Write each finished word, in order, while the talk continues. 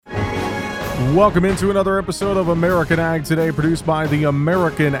Welcome into another episode of American Ag Today, produced by the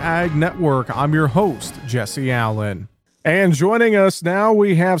American Ag Network. I'm your host, Jesse Allen. And joining us now,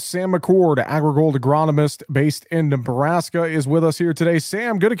 we have Sam McCord, AgriGold agronomist based in Nebraska, is with us here today.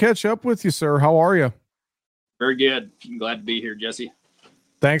 Sam, good to catch up with you, sir. How are you? Very good. I'm glad to be here, Jesse.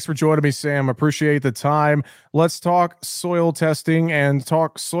 Thanks for joining me, Sam. Appreciate the time. Let's talk soil testing and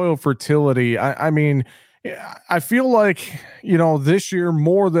talk soil fertility. I feel like, this year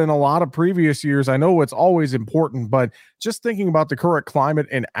more than a lot of previous years, I know it's always important, but just thinking about the current climate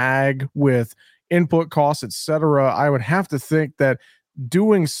in ag with input costs, et cetera, I would have to think that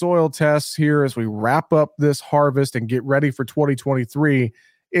doing soil tests here as we wrap up this harvest and get ready for 2023,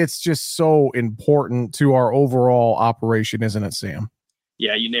 it's just so important to our overall operation, isn't it, Sam?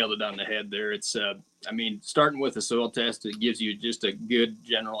 Yeah, you nailed it on the head there. It's, starting with a soil test, it gives you just a good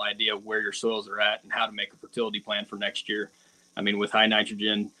general idea of where your soils are at and how to make a fertility plan for next year. With high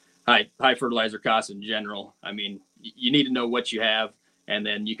nitrogen, high fertilizer costs in general, you need to know what you have, and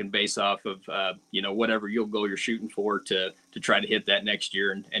then you can base off of, whatever goal you're shooting for to try to hit that next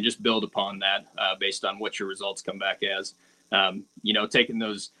year and just build upon that based on what your results come back as.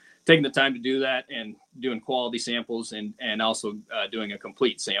 Taking the time to do that and doing quality samples and also doing a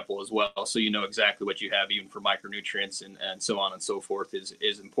complete sample as well. So you know exactly what you have, even for micronutrients and so on and so forth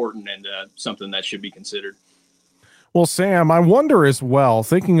is important and something that should be considered. Well, Sam, I wonder as well,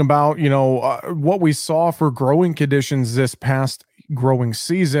 thinking about, what we saw for growing conditions this past growing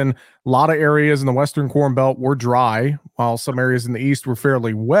season, a lot of areas in the Western Corn Belt were dry, while some areas in the East were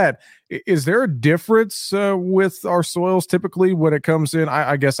fairly wet. Is there a difference with our soils typically when it comes in?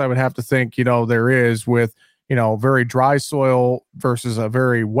 I guess I would have to think, there is with, very dry soil versus a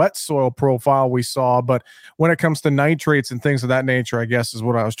very wet soil profile we saw. But when it comes to nitrates and things of that nature, I guess is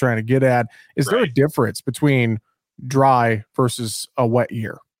what I was trying to get at. Is there a difference between dry versus a wet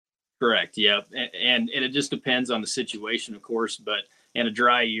year? Correct. Yeah. And it just depends on the situation, of course, but in a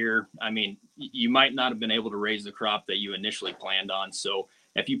dry year, you might not have been able to raise the crop that you initially planned on. So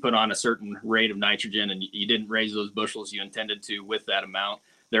if you put on a certain rate of nitrogen and you didn't raise those bushels you intended to with that amount,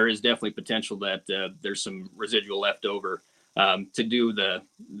 there is definitely potential that there's some residual left over. To do the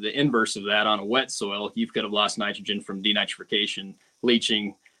inverse of that on a wet soil, you could have lost nitrogen from denitrification,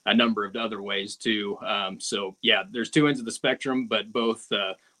 leaching, a number of other ways too. There's two ends of the spectrum, but both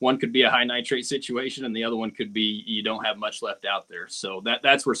one could be a high nitrate situation and the other one could be you don't have much left out there. So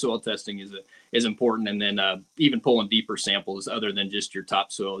that's where soil testing is important. And then even pulling deeper samples other than just your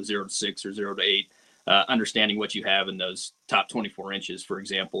topsoil 0 to 6 or 0 to 8, understanding what you have in those top 24 inches, for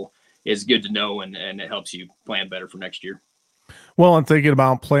example, is good to know, and it helps you plan better for next year. Well, I'm thinking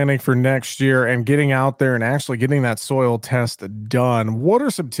about planning for next year and getting out there and actually getting that soil test done. What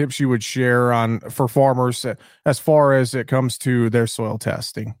are some tips you would share for farmers as far as it comes to their soil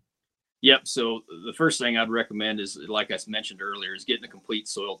testing? Yep. So the first thing I'd recommend is, like I mentioned earlier, is getting a complete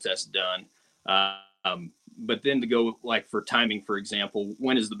soil test done. But then to go for timing, for example,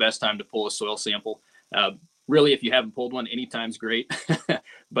 when is the best time to pull a soil sample? Really, if you haven't pulled one, anytime's great.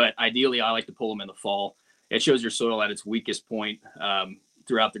 But ideally, I like to pull them in the fall. It shows your soil at its weakest point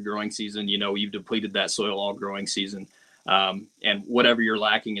throughout the growing season. You've depleted that soil all growing season. And whatever you're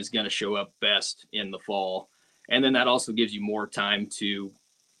lacking is going to show up best in the fall. And then that also gives you more time to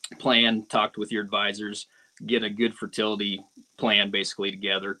plan, talk with your advisors, get a good fertility plan basically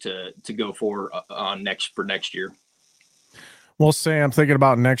together to go for next year. Well, Sam, thinking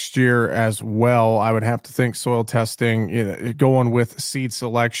about next year as well, I would have to think soil testing, going with seed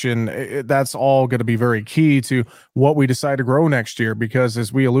selection, that's all going to be very key to what we decide to grow next year. Because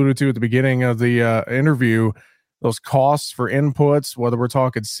as we alluded to at the beginning of the interview, those costs for inputs, whether we're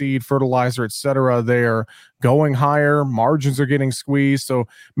talking seed, fertilizer, et cetera, they are going higher. Margins are getting squeezed. So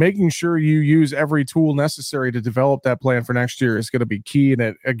making sure you use every tool necessary to develop that plan for next year is going to be key. And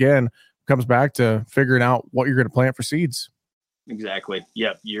it, again, comes back to figuring out what you're going to plant for seeds. Exactly.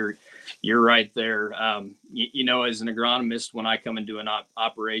 Yep. You're right there. As an agronomist, when I come into an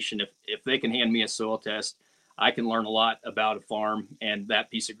operation, if they can hand me a soil test, I can learn a lot about a farm and that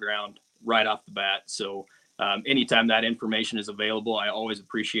piece of ground right off the bat. So anytime that information is available, I always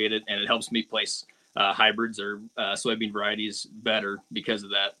appreciate it. And it helps me place hybrids or soybean varieties better because of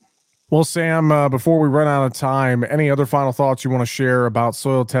that. Well, Sam, before we run out of time, any other final thoughts you want to share about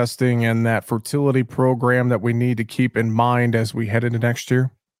soil testing and that fertility program that we need to keep in mind as we head into next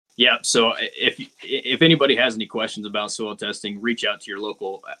year? Yeah. So if anybody has any questions about soil testing, reach out to your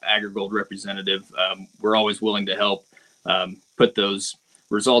local AgriGold representative. We're always willing to help put those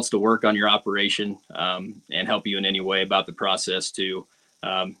results to work on your operation and help you in any way about the process too.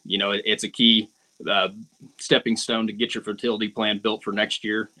 It's a key stepping stone to get your fertility plan built for next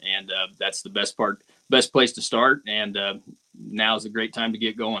year. And that's the best place to start. And now is a great time to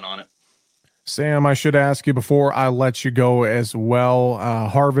get going on it. Sam, I should ask you before I let you go as well.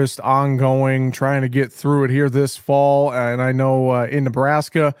 Harvest ongoing, trying to get through it here this fall. And I know in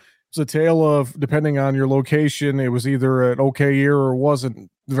Nebraska, it's a tale of, depending on your location, it was either an okay year or wasn't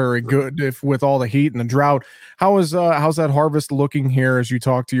very good if with all the heat and the drought. How's that harvest looking here as you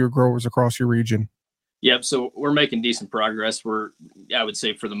talk to your growers across your region? Yep. So we're making decent progress. I would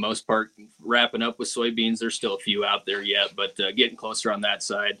say for the most part, wrapping up with soybeans. There's still a few out there yet, but getting closer on that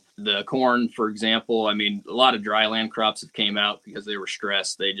side. The corn, for example, I mean, a lot of dry land crops that came out because they were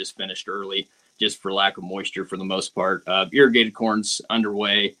stressed. They just finished early just for lack of moisture for the most part. Irrigated corn's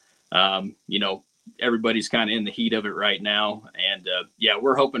underway. Everybody's kind of in the heat of it right now. And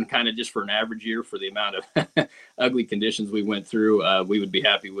we're hoping kind of just for an average year for the amount of ugly conditions we went through. We would be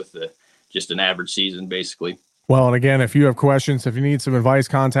happy with just an average season, basically. Well, and again, if you have questions, if you need some advice,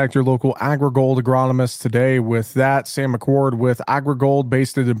 contact your local AgriGold agronomist today. With that, Sam McCord with AgriGold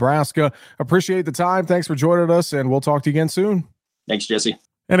based in Nebraska. Appreciate the time. Thanks for joining us, and we'll talk to you again soon. Thanks, Jesse.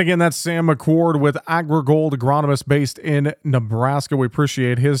 And again, that's Sam McCord with AgriGold agronomist based in Nebraska. We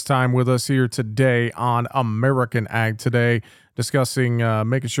appreciate his time with us here today on American Ag Today, discussing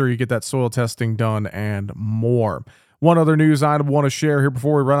making sure you get that soil testing done and more. One other news item I want to share here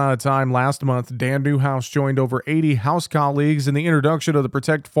before we run out of time. Last month, Dan Newhouse joined over 80 House colleagues in the introduction of the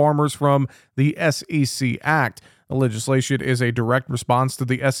Protect Farmers from the SEC Act. The legislation is a direct response to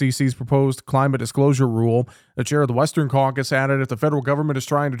the SEC's proposed climate disclosure rule. The chair of the Western Caucus added if the federal government is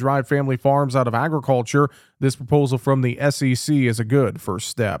trying to drive family farms out of agriculture, this proposal from the SEC is a good first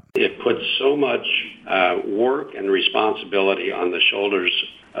step. It puts so much work and responsibility on the shoulders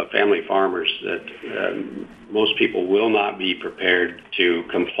of family farmers that most people will not be prepared to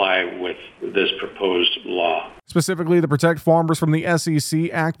comply with this proposed law. Specifically, the Protect Farmers from the SEC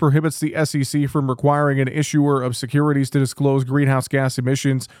Act prohibits the SEC from requiring an issuer of securities to disclose greenhouse gas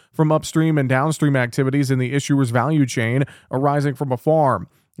emissions from upstream and downstream activities in the issuer's value chain arising from a farm.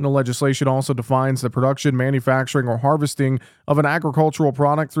 The legislation also defines the production, manufacturing, or harvesting of an agricultural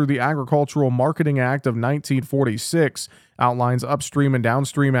product through the Agricultural Marketing Act of 1946, outlines upstream and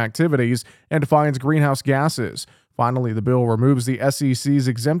downstream activities, and defines greenhouse gases. Finally, the bill removes the SEC's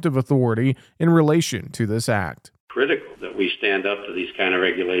exemptive authority in relation to this act. Critical that we stand up to these kind of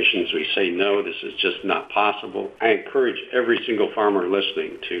regulations. We say, no, this is just not possible. I encourage every single farmer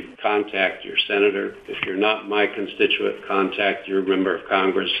listening to contact your senator. If you're not my constituent, contact your member of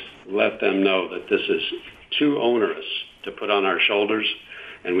Congress. Let them know that this is too onerous to put on our shoulders,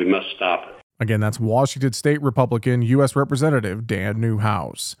 and we must stop it. Again, that's Washington State Republican U.S. Representative Dan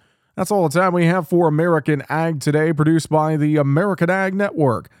Newhouse. That's all the time we have for American Ag Today, produced by the American Ag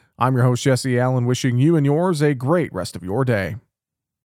Network. I'm your host, Jesse Allen, wishing you and yours a great rest of your day.